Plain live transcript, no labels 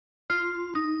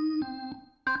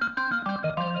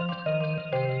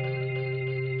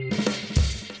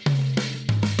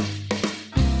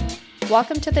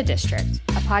Welcome to The District,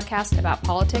 a podcast about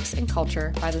politics and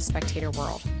culture by the Spectator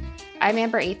World. I'm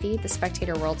Amber Athey, the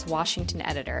Spectator World's Washington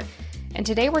editor, and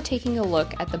today we're taking a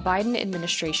look at the Biden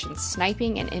administration's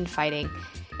sniping and infighting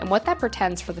and what that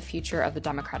portends for the future of the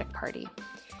Democratic Party.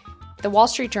 The Wall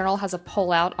Street Journal has a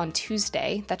poll out on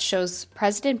Tuesday that shows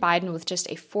President Biden with just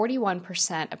a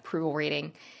 41% approval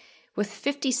rating, with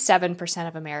 57%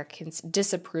 of Americans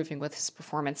disapproving with his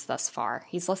performance thus far.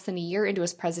 He's less than a year into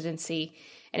his presidency,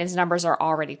 and his numbers are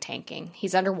already tanking.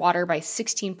 He's underwater by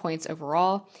 16 points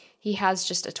overall. He has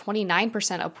just a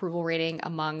 29% approval rating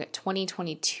among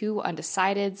 2022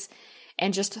 undecideds,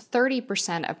 and just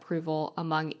 30% approval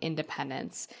among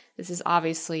independents. This is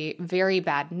obviously very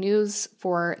bad news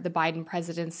for the Biden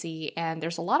presidency, and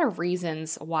there's a lot of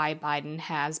reasons why Biden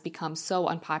has become so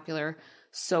unpopular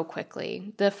so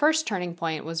quickly. The first turning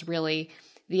point was really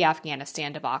the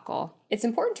Afghanistan debacle. It's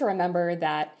important to remember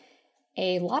that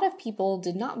a lot of people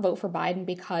did not vote for Biden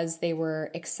because they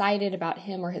were excited about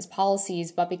him or his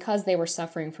policies, but because they were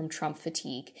suffering from Trump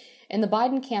fatigue. And the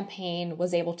Biden campaign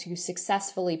was able to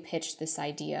successfully pitch this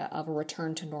idea of a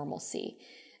return to normalcy,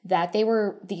 that they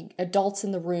were the adults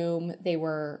in the room, they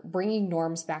were bringing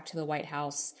norms back to the White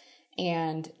House,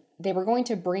 and they were going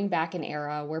to bring back an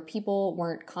era where people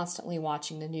weren't constantly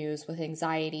watching the news with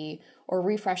anxiety or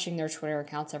refreshing their Twitter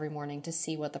accounts every morning to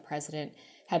see what the president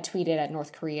had tweeted at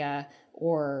North Korea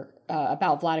or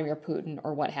about Vladimir Putin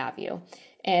or what have you.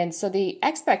 And so the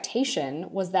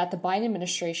expectation was that the Biden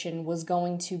administration was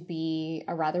going to be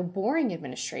a rather boring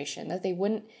administration, that they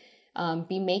wouldn't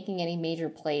be making any major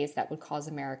plays that would cause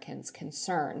Americans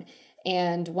concern.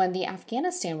 And when the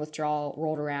Afghanistan withdrawal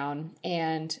rolled around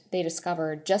and they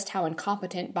discovered just how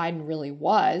incompetent Biden really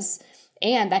was,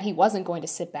 and that he wasn't going to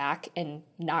sit back and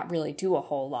not really do a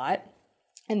whole lot,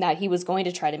 and that he was going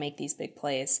to try to make these big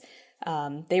plays,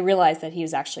 they realized that he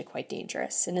was actually quite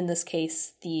dangerous. And in this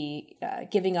case, the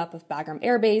giving up of Bagram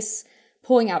Air Base,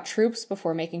 pulling out troops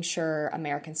before making sure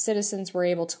American citizens were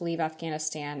able to leave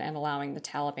Afghanistan, and allowing the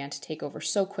Taliban to take over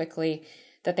so quickly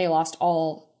that they lost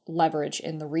all leverage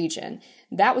in the region.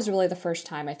 That was really the first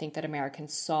time I think that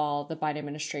Americans saw the Biden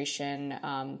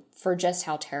administration for just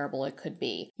how terrible it could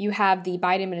be. You have the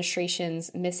Biden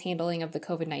administration's mishandling of the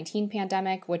COVID-19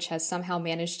 pandemic, which has somehow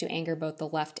managed to anger both the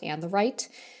left and the right.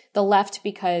 The left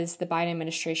because the Biden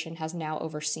administration has now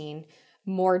overseen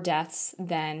more deaths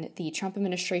than the Trump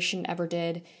administration ever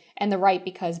did, and the right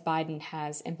because Biden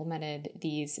has implemented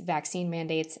these vaccine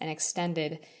mandates and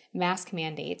extended mask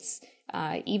mandates,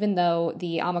 even though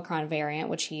the Omicron variant,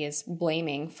 which he is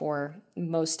blaming for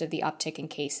most of the uptick in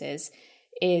cases,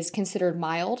 is considered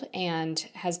mild and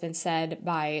has been said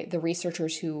by the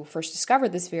researchers who first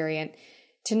discovered this variant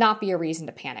to not be a reason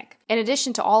to panic. In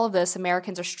addition to all of this,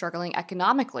 Americans are struggling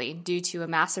economically due to a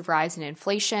massive rise in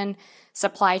inflation,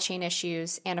 supply chain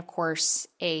issues, and of course,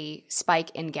 a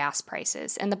spike in gas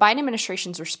prices. And the Biden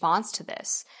administration's response to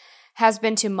this has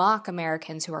been to mock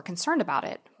Americans who are concerned about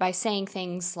it by saying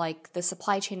things like the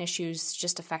supply chain issues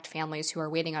just affect families who are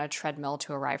waiting on a treadmill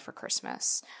to arrive for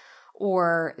Christmas,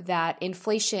 or that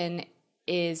inflation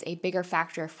is a bigger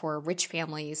factor for rich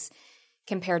families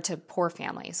compared to poor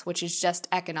families, which is just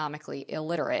economically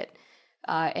illiterate.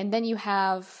 And then you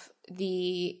have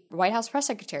the White House press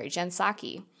secretary, Jen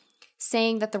Psaki,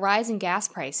 saying that the rise in gas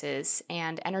prices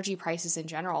and energy prices in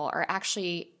general are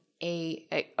actually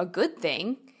a good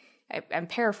thing. I'm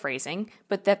paraphrasing,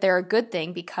 but that they're a good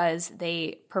thing because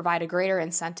they provide a greater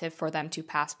incentive for them to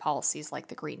pass policies like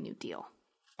the Green New Deal.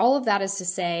 All of that is to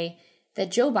say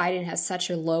that Joe Biden has such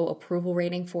a low approval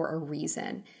rating for a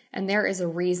reason. And there is a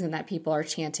reason that people are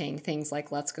chanting things like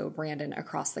 "Let's go, Brandon"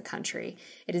 across the country.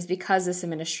 It is because this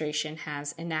administration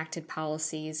has enacted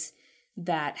policies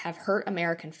that have hurt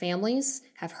American families,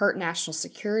 have hurt national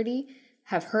security,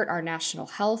 have hurt our national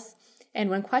health. And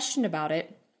when questioned about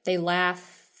it, they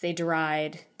laugh, they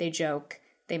deride, they joke,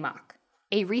 they mock.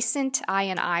 A recent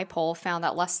I&I poll found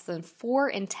that less than 4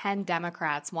 in 10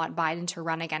 Democrats want Biden to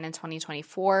run again in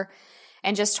 2024,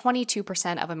 and just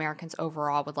 22% of Americans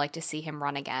overall would like to see him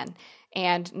run again.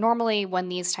 And normally when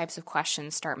these types of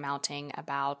questions start mounting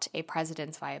about a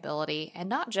president's viability, and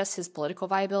not just his political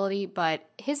viability, but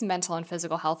his mental and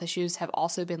physical health issues have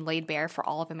also been laid bare for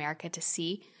all of America to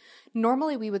see,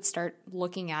 normally we would start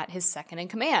looking at his second in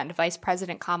command, Vice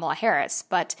President Kamala Harris.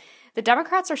 But the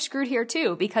Democrats are screwed here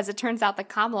too, because it turns out that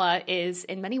Kamala is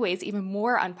in many ways even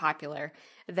more unpopular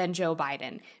than Joe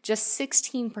Biden. Just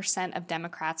 16% of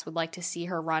Democrats would like to see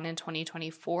her run in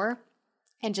 2024,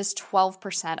 and just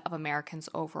 12% of Americans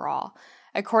overall.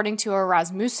 According to a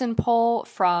Rasmussen poll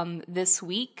from this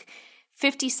week,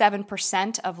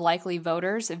 57% of likely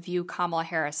voters view Kamala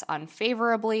Harris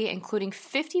unfavorably, including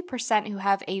 50% who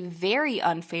have a very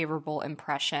unfavorable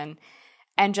impression,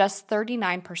 and just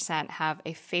 39% have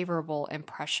a favorable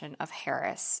impression of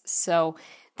Harris. So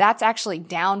that's actually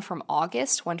down from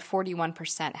August, when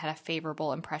 41% had a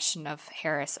favorable impression of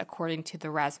Harris, according to the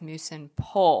Rasmussen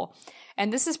poll.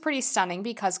 And this is pretty stunning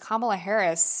because Kamala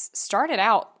Harris started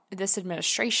out this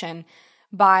administration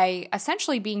by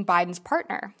essentially being Biden's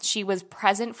partner. She was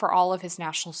present for all of his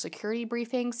national security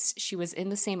briefings. She was in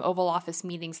the same Oval Office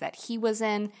meetings that he was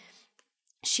in.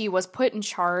 She was put in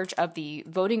charge of the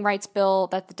voting rights bill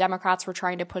that the Democrats were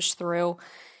trying to push through.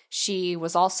 She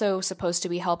was also supposed to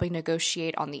be helping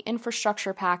negotiate on the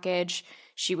infrastructure package.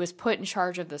 She was put in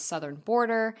charge of the southern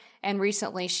border, and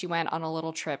recently she went on a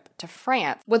little trip to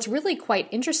France. What's really quite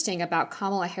interesting about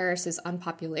Kamala Harris's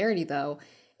unpopularity, though,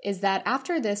 is that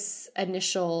after this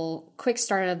initial quick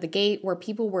start out of the gate where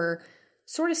people were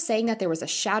sort of saying that there was a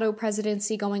shadow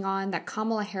presidency going on, that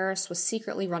Kamala Harris was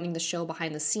secretly running the show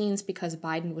behind the scenes because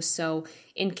Biden was so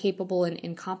incapable and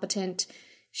incompetent,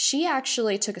 she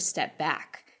actually took a step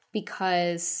back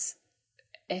because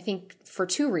I think for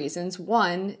two reasons.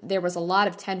 One, there was a lot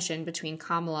of tension between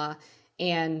Kamala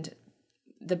and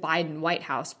the Biden White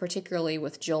House, particularly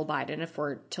with Jill Biden, if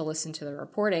we're to listen to the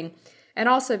reporting. And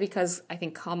also because I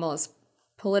think Kamala's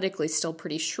politically still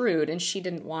pretty shrewd and she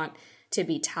didn't want to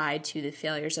be tied to the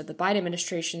failures of the Biden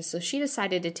administration. So she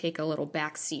decided to take a little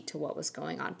backseat to what was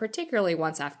going on, particularly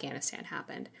once Afghanistan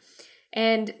happened.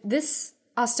 And this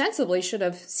ostensibly should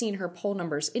have seen her poll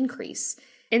numbers increase.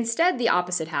 Instead, the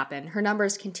opposite happened. Her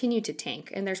numbers continued to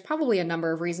tank, and there's probably a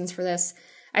number of reasons for this.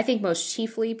 I think most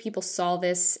chiefly, people saw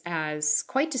this as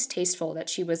quite distasteful that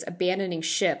she was abandoning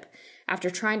ship after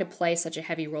trying to play such a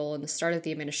heavy role in the start of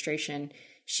the administration.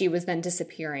 She was then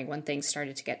disappearing when things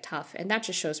started to get tough, and that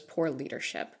just shows poor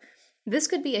leadership. This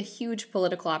could be a huge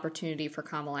political opportunity for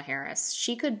Kamala Harris.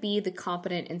 She could be the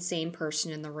competent, insane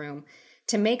person in the room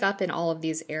to make up in all of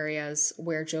these areas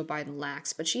where Joe Biden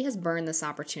lacks, but she has burned this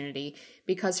opportunity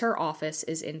because her office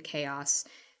is in chaos.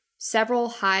 Several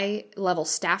high-level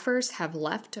staffers have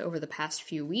left over the past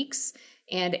few weeks,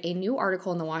 and a new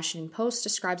article in the Washington Post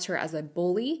describes her as a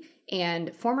bully,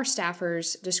 and former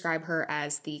staffers describe her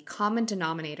as the common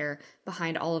denominator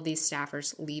behind all of these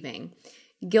staffers leaving.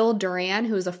 Gil Duran,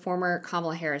 who is a former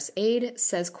Kamala Harris aide,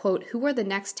 says, quote, "Who are the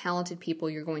next talented people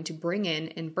you're going to bring in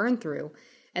and burn through,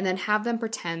 and then have them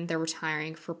pretend they're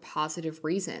retiring for positive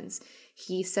reasons?"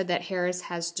 He said that Harris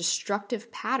has destructive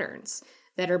patterns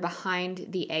that are behind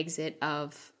the exit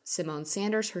of Simone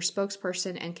Sanders, her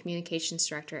spokesperson, and communications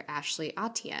director Ashley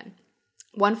Atienne.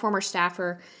 One former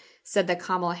staffer said that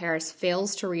Kamala Harris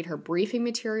fails to read her briefing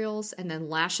materials and then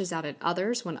lashes out at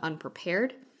others when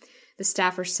unprepared. The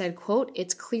staffer said, quote,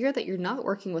 "It's clear that you're not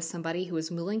working with somebody who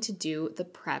is willing to do the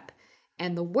prep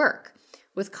and the work.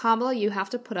 With Kamala, you have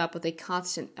to put up with a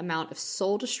constant amount of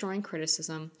soul-destroying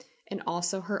criticism and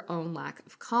also her own lack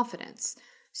of confidence.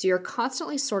 So you're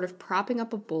constantly sort of propping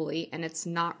up a bully, and it's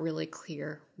not really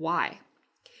clear why."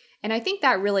 And I think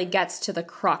that really gets to the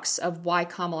crux of why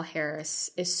Kamala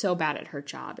Harris is so bad at her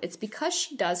job. It's because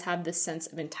she does have this sense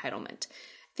of entitlement.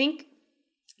 I think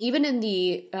even in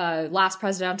the last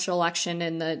presidential election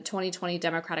in the 2020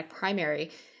 Democratic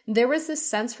primary, there was this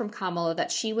sense from Kamala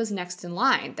that she was next in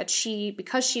line, that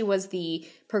because she was the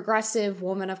progressive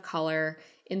woman of color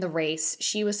in the race,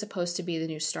 she was supposed to be the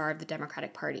new star of the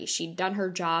Democratic Party. She'd done her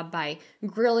job by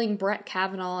grilling Brett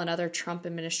Kavanaugh and other Trump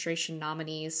administration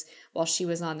nominees while she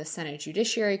was on the Senate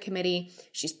Judiciary Committee.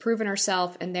 She's proven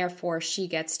herself, and therefore she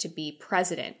gets to be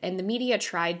president. And the media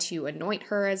tried to anoint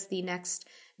her as the next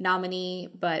nominee,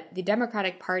 but the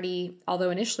Democratic Party,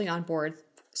 although initially on board,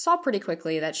 saw pretty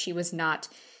quickly that she was not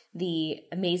the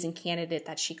amazing candidate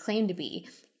that she claimed to be.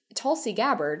 Tulsi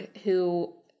Gabbard,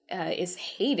 who is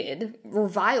hated,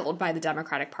 reviled by the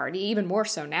Democratic Party, even more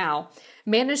so now,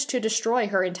 managed to destroy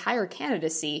her entire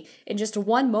candidacy in just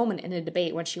one moment in a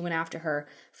debate when she went after her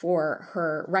for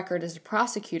her record as a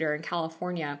prosecutor in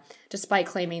California, despite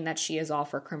claiming that she is all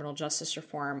for criminal justice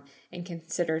reform and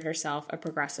considered herself a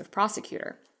progressive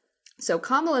prosecutor. So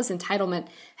Kamala's entitlement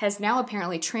has now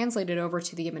apparently translated over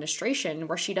to the administration,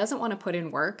 where she doesn't want to put in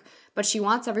work, but she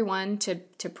wants everyone to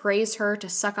praise her, to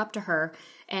suck up to her,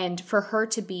 and for her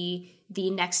to be the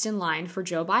next in line for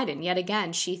Joe Biden. Yet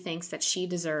again, she thinks that she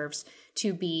deserves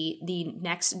to be the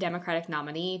next Democratic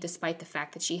nominee, despite the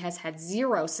fact that she has had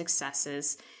zero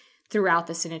successes throughout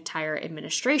this entire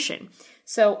administration.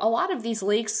 So a lot of these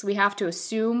leaks, we have to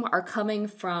assume, are coming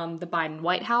from the Biden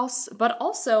White House, but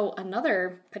also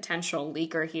another potential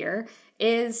leaker here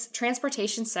is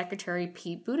Transportation Secretary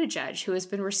Pete Buttigieg, who has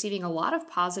been receiving a lot of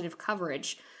positive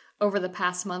coverage over the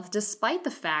past month, despite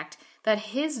the fact that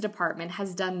his department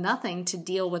has done nothing to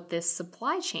deal with this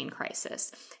supply chain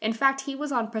crisis. In fact, he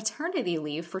was on paternity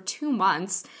leave for 2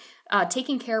 months,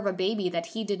 taking care of a baby that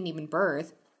he didn't even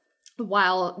birth,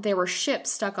 while there were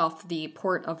ships stuck off the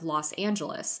port of Los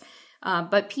Angeles.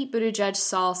 But Pete Buttigieg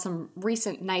saw some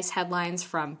recent nice headlines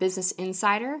from Business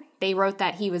Insider. They wrote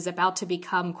that he was about to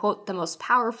become, quote, the most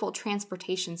powerful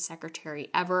transportation secretary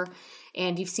ever.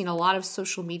 And you've seen a lot of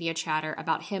social media chatter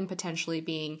about him potentially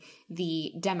being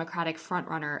the Democratic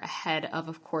frontrunner ahead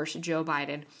of course, Joe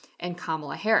Biden and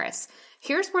Kamala Harris.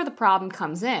 Here's where the problem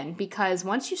comes in, because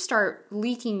once you start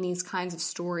leaking these kinds of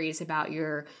stories about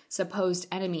your supposed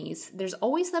enemies, there's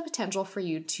always the potential for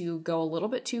you to go a little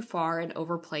bit too far and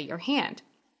overplay your hand.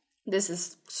 This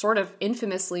is sort of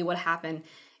infamously what happened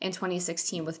in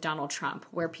 2016 with Donald Trump,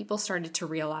 where people started to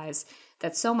realize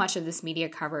that so much of this media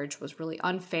coverage was really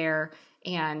unfair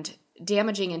and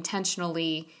damaging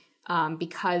intentionally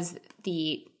because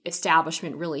the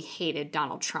establishment really hated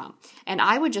Donald Trump. And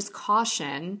I would just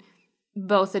caution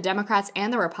both the Democrats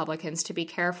and the Republicans to be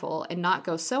careful and not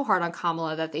go so hard on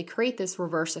Kamala that they create this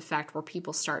reverse effect where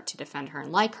people start to defend her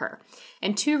and like her.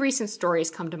 And 2 recent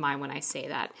stories come to mind when I say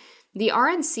that. The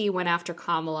RNC went after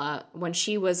Kamala when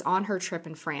she was on her trip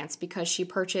in France because she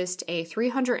purchased a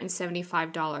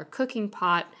 $375 cooking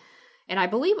pot, and I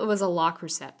believe it was a Le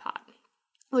Creuset pot,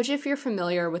 which if you're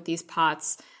familiar with these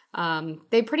pots,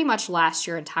 they pretty much last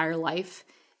your entire life.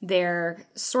 They're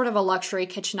sort of a luxury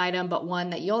kitchen item, but one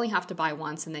that you only have to buy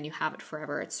once and then you have it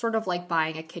forever. It's sort of like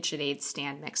buying a KitchenAid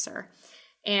stand mixer.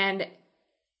 And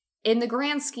in the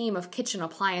grand scheme of kitchen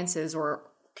appliances or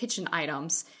kitchen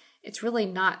items, it's really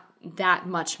not that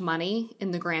much money in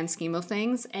the grand scheme of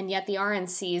things. And yet the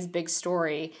RNC's big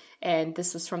story, and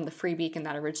this was from the Free Beacon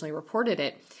that originally reported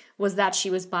it, was that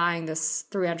she was buying this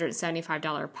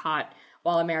 $375 pot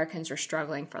while Americans are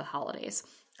struggling for the holidays.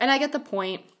 And I get the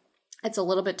point. It's a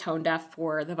little bit tone deaf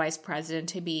for the vice president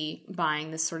to be buying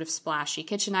this sort of splashy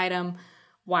kitchen item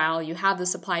while you have the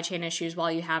supply chain issues,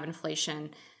 while you have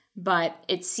inflation. But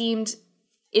it seemed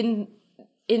in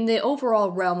the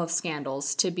overall realm of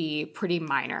scandals to be pretty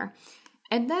minor.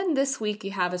 And then this week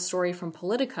you have a story from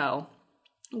Politico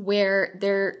where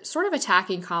they're sort of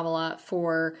attacking Kamala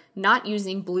for not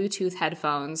using Bluetooth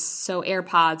headphones, so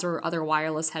AirPods or other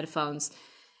wireless headphones,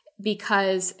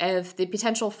 because of the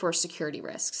potential for security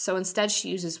risks. So instead, she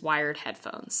uses wired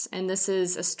headphones. And this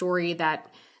is a story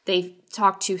that they've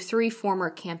talked to 3 former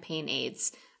campaign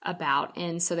aides about.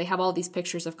 And so they have all these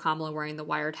pictures of Kamala wearing the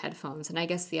wired headphones. And I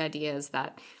guess the idea is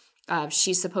that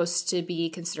she's supposed to be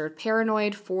considered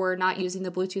paranoid for not using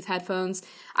the Bluetooth headphones.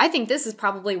 I think this is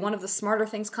probably one of the smarter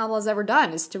things Kamala's ever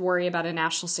done, is to worry about a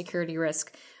national security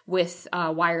risk with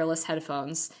wireless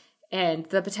headphones and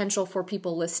the potential for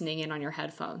people listening in on your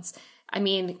headphones. I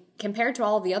mean, compared to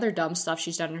all the other dumb stuff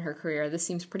she's done in her career, this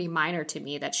seems pretty minor to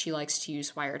me that she likes to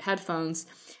use wired headphones.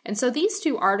 And so these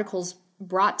 2 articles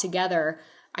brought together,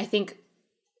 I think,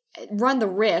 run the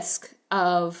risk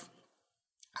of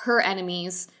her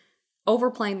enemies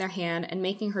overplaying their hand and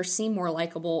making her seem more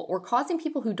likable, or causing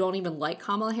people who don't even like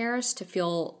Kamala Harris to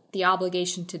feel the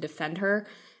obligation to defend her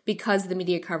because the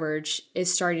media coverage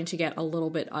is starting to get a little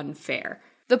bit unfair.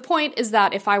 The point is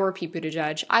that if I were Pete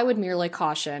Buttigieg, I would merely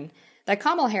caution that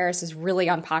Kamala Harris is really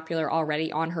unpopular already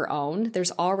on her own.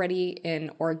 There's already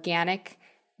an organic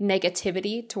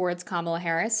negativity towards Kamala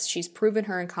Harris. She's proven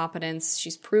her incompetence.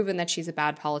 She's proven that she's a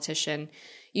bad politician.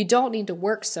 You don't need to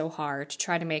work so hard to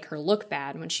try to make her look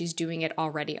bad when she's doing it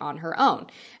already on her own.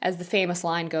 As the famous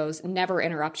line goes, never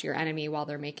interrupt your enemy while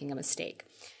they're making a mistake.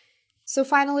 So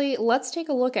finally, let's take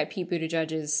a look at Pete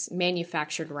Buttigieg's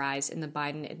manufactured rise in the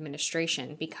Biden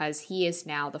administration, because he is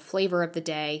now the flavor of the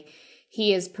day.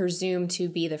 He is presumed to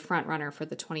be the frontrunner for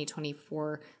the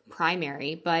 2024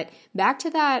 primary. But back to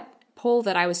that poll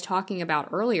that I was talking about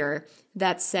earlier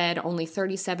that said only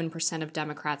 37% of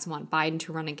Democrats want Biden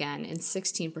to run again and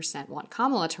 16% want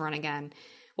Kamala to run again.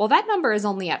 Well, that number is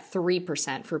only at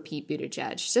 3% for Pete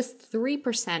Buttigieg. Just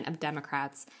 3% of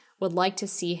Democrats would like to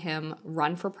see him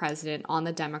run for president on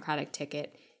the Democratic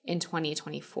ticket in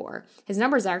 2024. His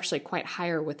number is actually quite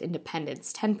higher with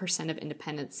independents. 10% of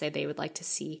independents say they would like to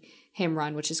see him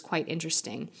run, which is quite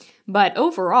interesting. But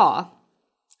overall,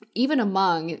 even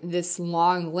among this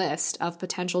long list of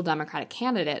potential Democratic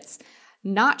candidates,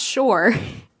 not sure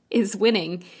is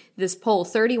winning this poll.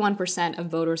 31% of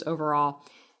voters overall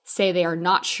say they are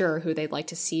not sure who they'd like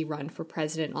to see run for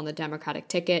president on the Democratic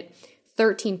ticket.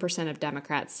 13% of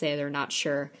Democrats say they're not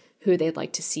sure who they'd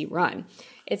like to see run.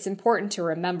 It's important to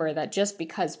remember that just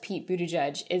because Pete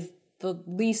Buttigieg is the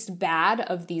least bad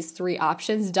of these three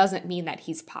options doesn't mean that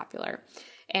he's popular.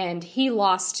 And he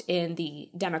lost in the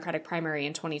Democratic primary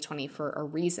in 2020 for a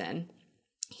reason.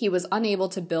 He was unable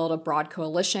to build a broad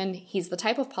coalition. He's the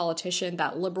type of politician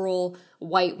that liberal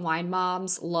white wine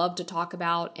moms love to talk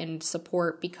about and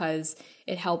support because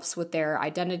it helps with their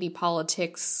identity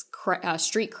politics,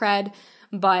 street cred.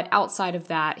 But outside of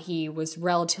that, he was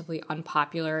relatively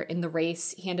unpopular in the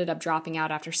race. He ended up dropping out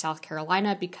after South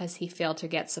Carolina because he failed to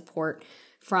get support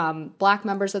from Black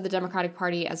members of the Democratic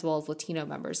Party as well as Latino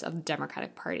members of the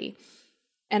Democratic Party.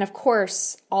 And of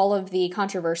course, all of the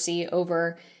controversy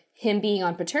over him being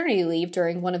on paternity leave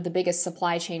during one of the biggest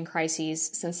supply chain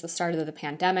crises since the start of the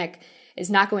pandemic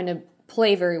is not going to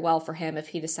play very well for him if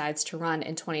he decides to run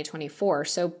in 2024.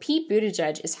 So Pete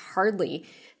Buttigieg is hardly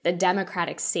the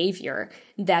Democratic savior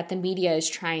that the media is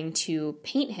trying to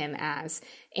paint him as.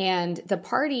 And the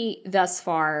party thus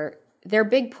far, their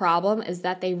big problem is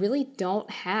that they really don't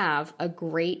have a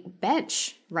great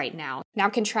bench right now. Now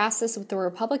contrast this with the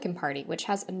Republican Party, which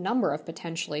has a number of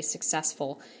potentially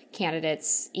successful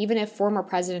candidates, even if former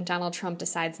President Donald Trump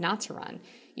decides not to run.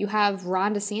 You have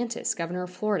Ron DeSantis, governor of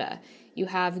Florida. You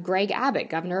have Greg Abbott,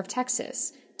 governor of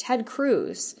Texas. Ted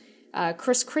Cruz,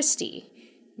 Chris Christie,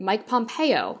 Mike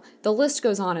Pompeo. The list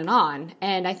goes on.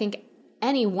 And I think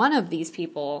any one of these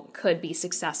people could be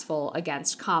successful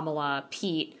against Kamala,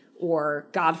 Pete, or,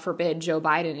 God forbid, Joe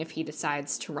Biden if he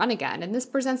decides to run again. And this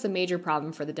presents a major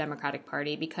problem for the Democratic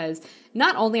Party because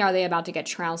not only are they about to get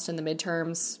trounced in the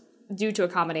midterms due to a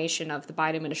combination of the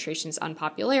Biden administration's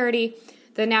unpopularity,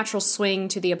 the natural swing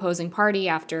to the opposing party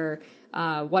after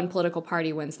one political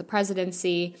party wins the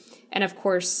presidency, and of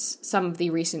course, some of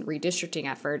the recent redistricting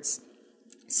efforts.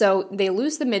 So they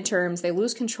lose the midterms, they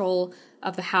lose control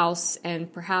of the House,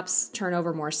 and perhaps turn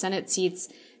over more Senate seats.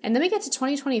 And then we get to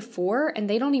 2024, and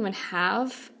they don't even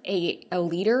have a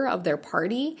leader of their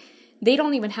party. They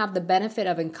don't even have the benefit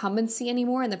of incumbency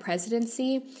anymore in the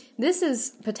presidency. This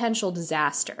is potential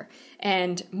disaster.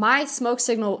 And my smoke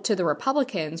signal to the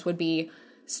Republicans would be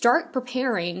start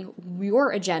preparing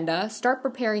your agenda, start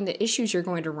preparing the issues you're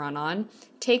going to run on,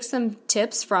 take some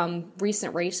tips from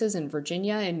recent races in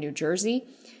Virginia and New Jersey,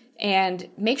 and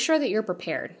make sure that you're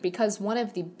prepared, because one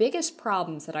of the biggest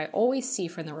problems that I always see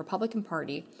from the Republican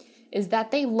Party is that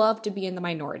they love to be in the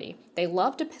minority. They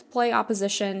love to play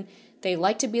opposition. They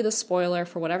like to be the spoiler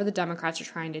for whatever the Democrats are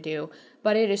trying to do.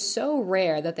 But it is so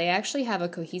rare that they actually have a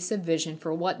cohesive vision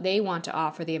for what they want to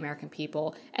offer the American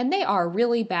people. And they are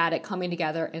really bad at coming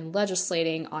together and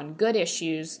legislating on good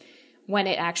issues when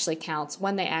it actually counts,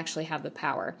 when they actually have the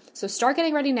power. So start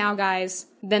getting ready now, guys.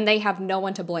 Then they have no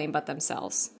one to blame but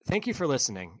themselves. Thank you for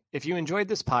listening. If you enjoyed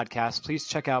this podcast, please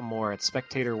check out more at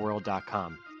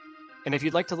spectatorworld.com. And if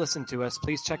you'd like to listen to us,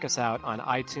 please check us out on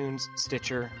iTunes,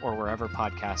 Stitcher, or wherever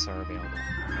podcasts are available.